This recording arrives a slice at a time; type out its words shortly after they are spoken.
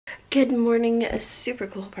Good morning, super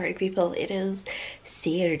cool party people. It is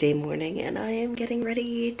Saturday morning and I am getting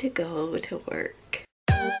ready to go to work.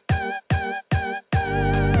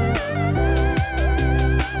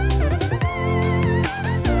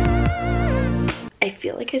 I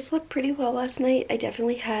feel like I slept pretty well last night. I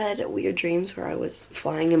definitely had weird dreams where I was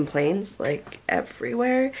flying in planes like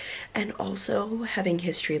everywhere and also having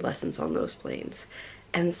history lessons on those planes.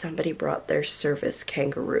 And somebody brought their service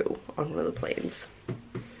kangaroo on one of the planes.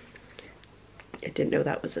 I didn't know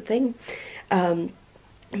that was a thing. But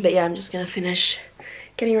yeah, I'm just gonna finish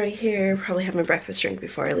getting ready here, probably have my breakfast drink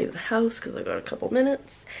before I leave the house because I've got a couple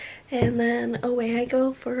minutes. And then away I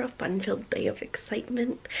go for a fun-filled day of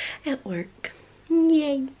excitement at work.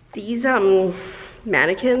 Yay. These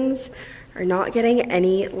mannequins are not getting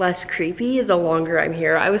any less creepy the longer I'm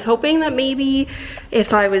here. I was hoping that maybe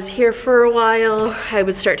if I was here for a while, I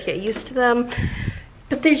would start to get used to them.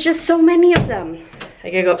 But there's just so many of them. I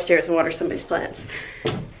gotta go upstairs and water somebody's plants.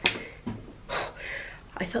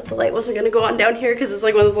 I thought the light wasn't gonna go on down here because it's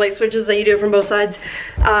like one of those light switches that you do it from both sides.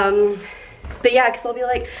 But yeah, because I'll be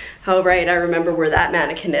like, oh right, I remember where that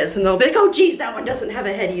mannequin is. And they'll be like, oh geez, that one doesn't have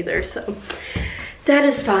a head either. So that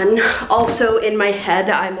is fun. Also in my head,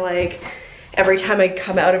 I'm like, every time I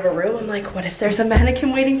come out of a room, I'm like, what if there's a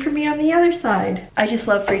mannequin waiting for me on the other side? I just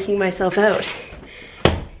love freaking myself out.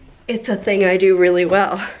 It's a thing I do really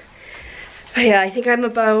well. But yeah, I think I'm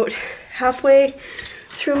about halfway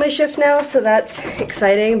through my shift now, so that's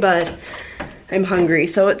exciting, but I'm hungry,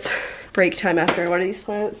 so it's break time after one of these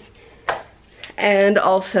plants. And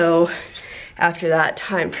also, after that,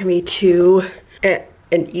 time for me to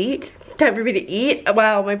eat. Time for me to eat.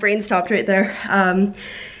 Wow, my brain stopped right there.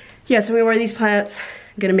 Yeah, so I'm gonna water these plants.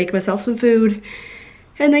 I'm gonna make myself some food,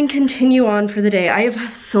 and then continue on for the day. I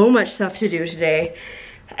have so much stuff to do today,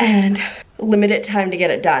 and limited time to get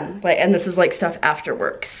it done. And this is like stuff after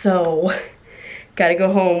work, so gotta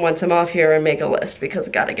go home once I'm off here and make a list because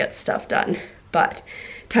I gotta get stuff done. But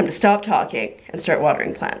time to stop talking and start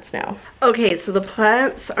watering plants now. Okay, so the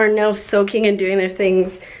plants are now soaking and doing their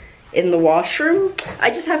things in the washroom. I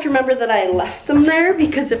just have to remember that I left them there,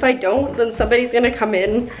 because if I don't, then somebody's gonna come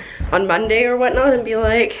in on Monday or whatnot and be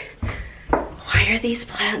like, why are these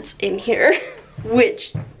plants in here?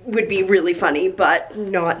 Which would be really funny, but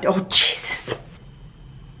not, oh Jesus.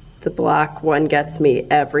 The black one gets me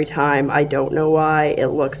every time. I don't know why. It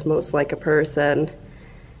looks most like a person.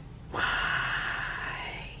 Why?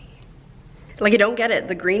 Like, I don't get it.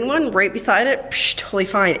 The green one right beside it, psh, totally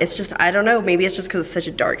fine. It's just, I don't know, maybe it's just because it's such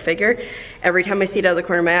a dark figure. Every time I see it out of the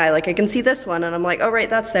corner of my eye, like I can see this one and I'm like, oh right,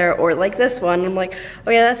 that's there. Or like this one, I'm like,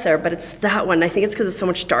 oh yeah, that's there. But it's that one. I think it's because it's so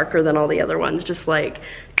much darker than all the other ones, just like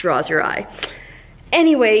draws your eye.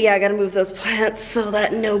 Anyway, yeah, I gotta move those plants so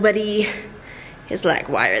that nobody is like,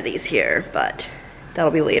 why are these here? But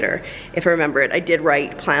that'll be later. If I remember it, I did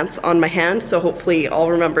write plants on my hand, so hopefully I'll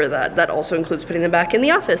remember that. That also includes putting them back in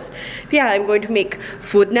the office. But yeah, I'm going to make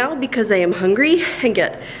food now because I am hungry and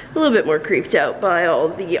get a little bit more creeped out by all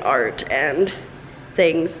the art and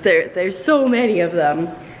things. There's so many of them,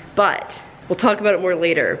 but we'll talk about it more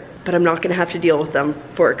later. But I'm not gonna have to deal with them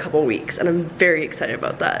for a couple weeks, and I'm very excited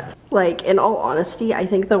about that. Like, in all honesty, I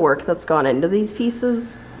think the work that's gone into these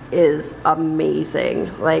pieces is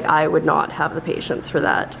amazing. Like, I would not have the patience for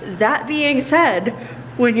that. That being said,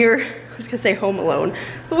 when you're, I was gonna say home alone,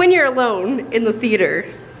 but when you're alone in the theater,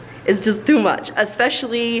 it's just too much,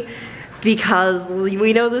 especially because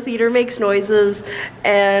we know the theater makes noises,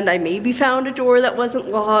 and I maybe found a door that wasn't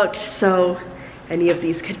locked, so any of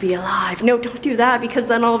these could be alive. No, don't do that, because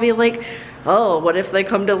then I'll be like, oh, what if they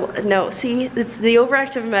come to, no, see, it's the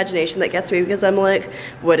overactive imagination that gets me, because I'm like,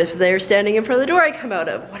 what if they're standing in front of the door I come out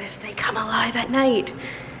of? What if they come alive at night?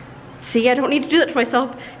 See, I don't need to do that to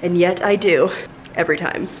myself, and yet I do, every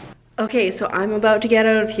time. Okay, so I'm about to get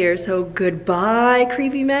out of here, so goodbye,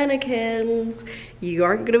 creepy mannequins. You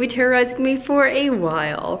aren't gonna be terrorizing me for a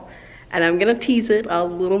while. And I'm gonna tease it a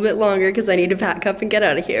little bit longer because I need to pack up and get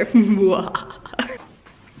out of here.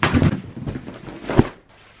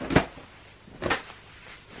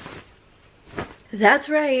 That's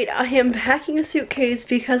right, I am packing a suitcase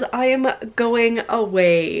because I am going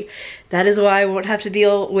away. That is why I won't have to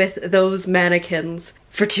deal with those mannequins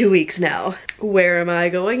for 2 weeks now. Where am I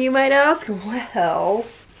going, you might ask? Well,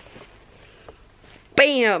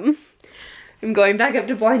 bam! I'm going back up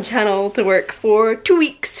to Blind Channel to work for 2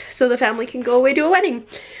 weeks so the family can go away to a wedding,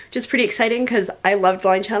 which is pretty exciting because I loved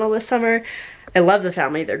Blind Channel this summer. I love the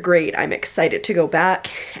family, they're great. I'm excited to go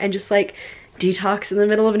back and just like detox in the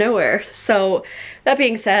middle of nowhere. So that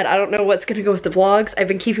being said, I don't know what's gonna go with the vlogs. I've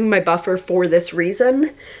been keeping my buffer for this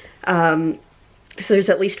reason. So there's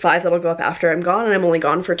at least 5 that'll go up after I'm gone, and I'm only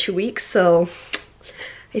gone for 2 weeks, so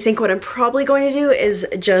I think what I'm probably going to do is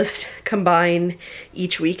just combine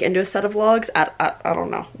each week into a set of vlogs. I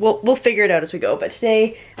don't know. We'll figure it out as we go, but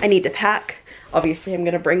today I need to pack. Obviously I'm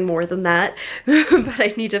gonna bring more than that, but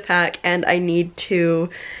I need to pack and I need to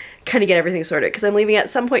kind of get everything sorted because I'm leaving at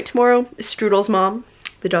some point tomorrow. Strudel's mom,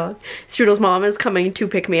 the dog, Strudel's mom is coming to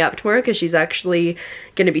pick me up tomorrow because she's actually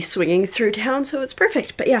gonna be swinging through town, so it's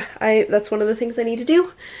perfect. But yeah, that's one of the things I need to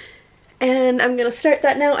do. And I'm gonna start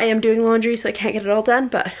that now. I am doing laundry, so I can't get it all done,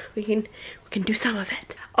 but we can do some of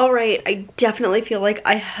it. All right, I definitely feel like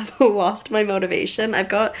I have lost my motivation. I've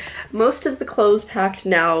got most of the clothes packed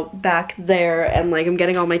now back there, and like I'm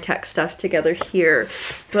getting all my tech stuff together here,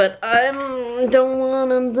 but I don't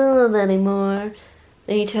wanna do it anymore.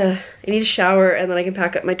 I need to shower, and then I can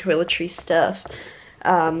pack up my toiletry stuff.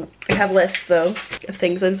 I have lists though of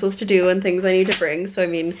things I'm supposed to do and things I need to bring, so I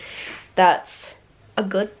mean, that's a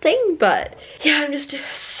good thing. But yeah, I'm just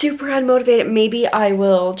super unmotivated. Maybe I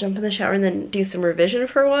will jump in the shower and then do some revision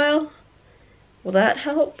for a while. Will that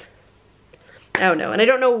help? I don't know, and I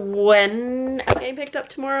don't know when I'm getting picked up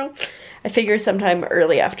tomorrow. I figure sometime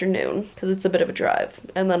early afternoon because it's a bit of a drive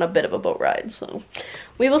and then a bit of a boat ride, so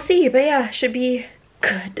we will see. But yeah, it should be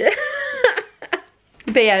good.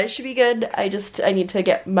 But yeah, it should be good. I need to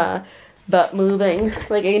get my butt moving.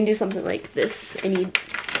 Like I can do something like this. I need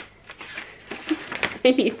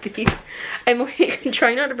these. I'm like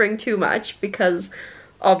trying not to bring too much because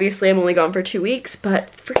obviously I'm only gone for 2 weeks, but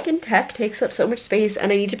freaking tech takes up so much space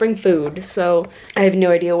and I need to bring food, so I have no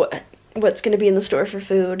idea what's gonna be in the store for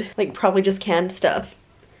food. Like probably just canned stuff.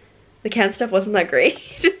 The canned stuff wasn't that great.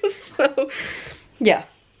 So yeah,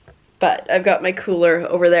 but I've got my cooler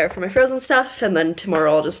over there for my frozen stuff, and then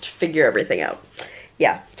tomorrow I'll just figure everything out.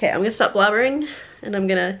 Yeah, okay, I'm gonna stop blabbering and I'm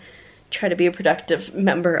gonna try to be a productive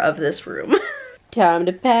member of this room. Time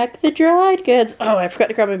to pack the dried goods. Oh, I forgot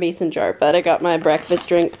to grab my mason jar, but I got my breakfast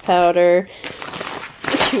drink powder,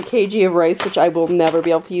 2 kg of rice, which I will never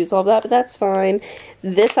be able to use all of that, but that's fine.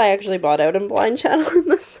 This I actually bought out in Blind Channel in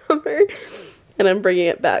the summer, and I'm bringing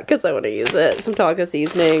it back because I want to use it. Some taco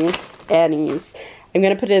seasoning, anise. I'm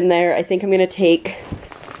going to put it in there. I think I'm going to take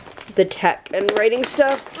the tech and writing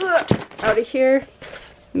stuff out of here,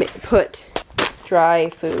 put dry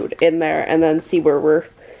food in there, and then see where we're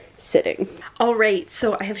sitting. All right,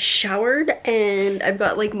 so I have showered and I've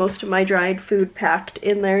got like most of my dried food packed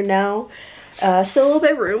in there now. Still a little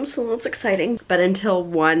bit of room, so that's exciting. But until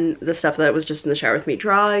 1, the stuff that was just in the shower with me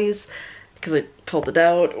dries because I pulled it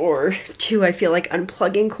out, or 2, I feel like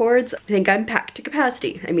unplugging cords. I think I'm packed to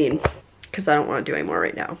capacity. I mean, because I don't want to do any more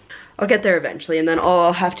right now. I'll get there eventually, and then all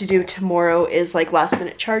I'll have to do tomorrow is like last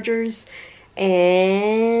minute chargers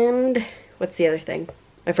and what's the other thing?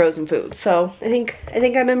 My frozen food. So I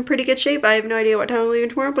think I'm in pretty good shape. I have no idea what time I'm leaving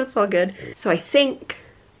tomorrow, but it's all good. So I think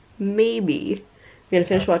maybe I'm gonna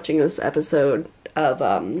finish watching this episode of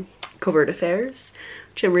Covert Affairs,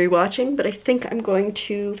 which I'm rewatching, but I think I'm going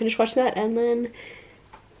to finish watching that and then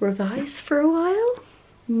revise for a while.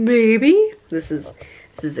 Maybe. This is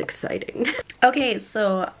exciting. Okay,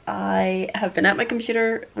 so I have been at my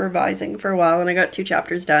computer revising for a while and I got 2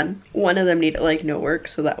 chapters done. One of them needed like no work,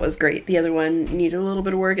 so that was great. The other one needed a little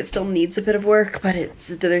bit of work. It still needs a bit of work, but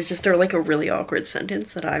there's just like a really awkward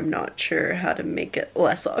sentence that I'm not sure how to make it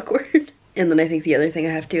less awkward. And then I think the other thing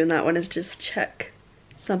I have to do in that one is just check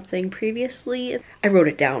something previously. I wrote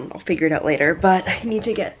it down, I'll figure it out later, but I need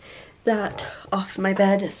to get that off my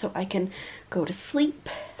bed so I can go to sleep.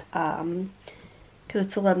 Because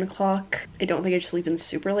it's 11 o'clock. I don't think I should sleep in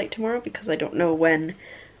super late tomorrow because I don't know when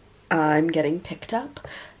I'm getting picked up.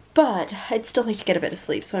 But I'd still like to get a bit of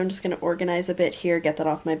sleep, so I'm just going to organize a bit here, get that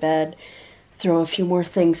off my bed, throw a few more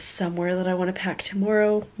things somewhere that I want to pack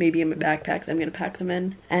tomorrow. Maybe in my backpack that I'm going to pack them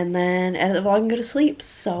in. And then edit the vlog and go to sleep.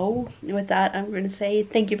 So with that, I'm going to say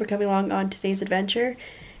thank you for coming along on today's adventure.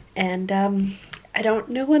 And I don't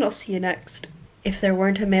know when I'll see you next. If there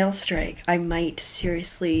weren't a mail strike, I might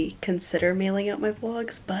seriously consider mailing out my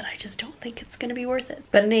vlogs, but I just don't think it's gonna be worth it.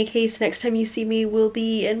 But in any case, next time you see me, we'll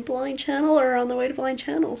be in Blind Channel or on the way to Blind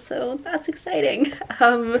Channel, so that's exciting.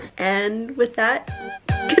 And with that,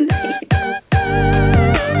 good night.